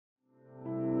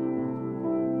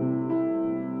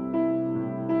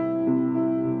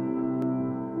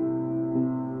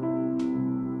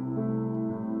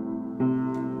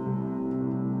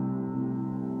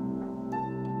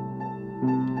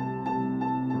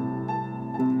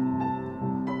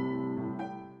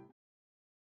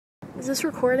Is this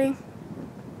recording?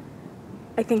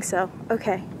 I think so.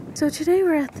 Okay. So today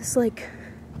we're at this like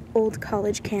old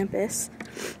college campus.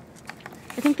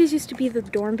 I think these used to be the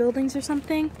dorm buildings or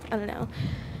something. I don't know.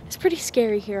 It's pretty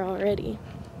scary here already.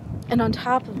 And on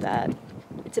top of that,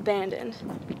 it's abandoned.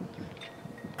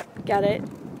 Get it?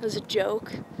 It was a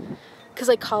joke. Because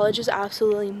like college is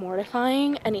absolutely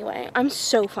mortifying. Anyway, I'm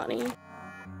so funny.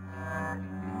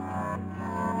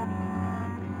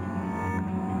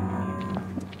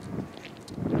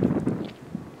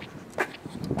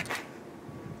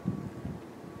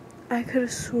 I could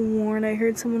have sworn I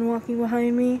heard someone walking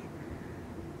behind me.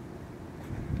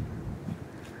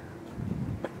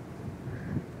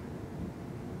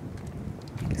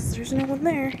 Guess there's no one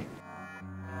there.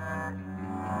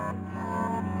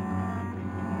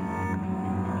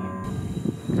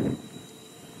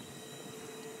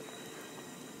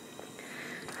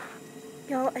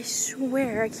 Y'all, I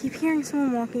swear, I keep hearing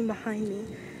someone walking behind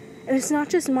me. And it's not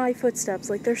just my footsteps,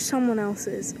 like there's someone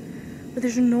else's. But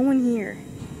there's no one here.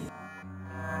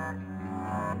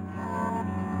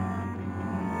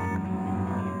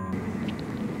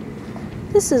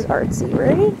 This is artsy,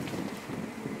 right?